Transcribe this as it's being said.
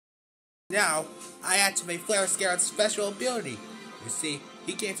Now, I activate Flare Scarab's special ability. You see,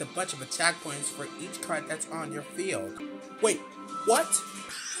 he gains a bunch of attack points for each card that's on your field. Wait, what?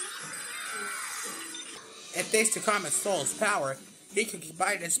 And thanks to Comet Soul's power, he can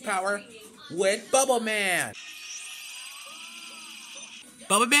combine his power with Bubble Man.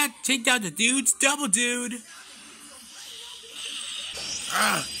 Bubble Man, take down the dude's double dude.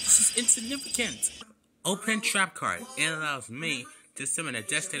 This is insignificant. Open Trap card. It allows me to summon a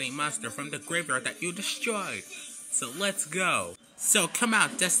Destiny monster from the graveyard that you destroyed. So let's go. So come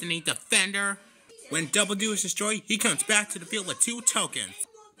out, Destiny Defender. When Double Dude is destroyed, he comes back to the field with 2 tokens.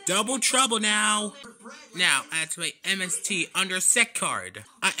 Double trouble now. Now, activate MST under Set card.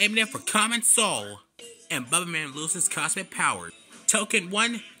 I aim it for Common Soul. And Bubble Man loses Cosmic Power. Token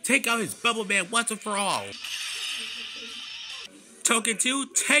 1, take out his Bubble Man once and for all. Token 2,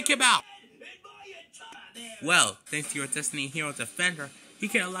 take him out. Well, thanks to your Destiny Hero Defender, he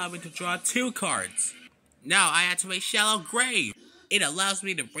can allow me to draw 2 cards. Now I activate Shallow Grave. It allows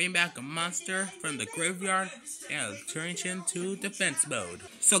me to bring back a monster from the graveyard and turn it into defense mode.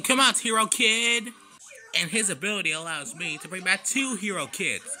 So come out, Hero Kid! And his ability allows me to bring back 2 Hero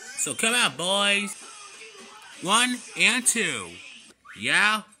Kids. So come out, boys! 1 and 2.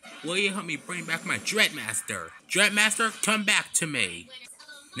 Yeah? Will you help me bring back my Dreadmaster? Dreadmaster, come back to me!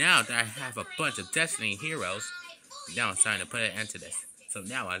 Now that I have a bunch of Destiny heroes, now it's time to put an end to this. So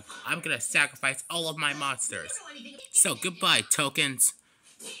now I'm gonna sacrifice all of my monsters. So goodbye, tokens.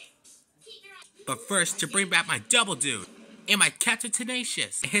 But first, to bring back my Double Dude and my Captain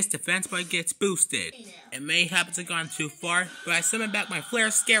Tenacious. His defense point gets boosted. It may happen to have gone too far, but I summon back my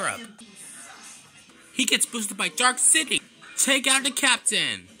Flare Scarab. He gets boosted by Dark City. Take out the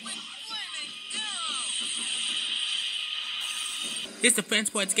Captain. His defense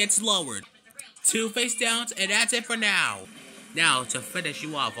points gets lowered. 2 face downs, and that's it for now. Now, to finish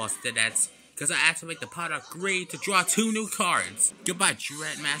you off, Austinets, because I activate the pot of greed to draw 2 new cards. Goodbye,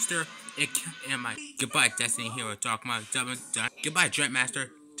 Dreadmaster, and my goodbye, Destiny Hero Dogma. Goodbye,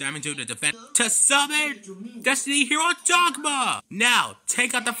 Dreadmaster, Diamond Dude to defend. To summon Destiny Hero Dogma. Now,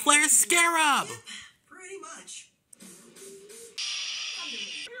 take out the Flare Scarab. Pretty much.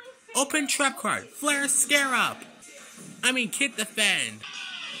 Open Trap card, Flare Scarab. Kid Defend.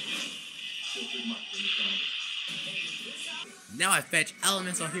 Now I fetch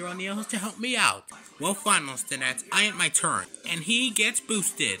Elemental Hero Neos to help me out. Well, finally, Stinets, I end my turn, and he gets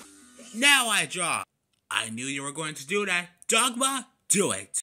boosted. Now I draw. I knew you were going to do that. Dogma, do it.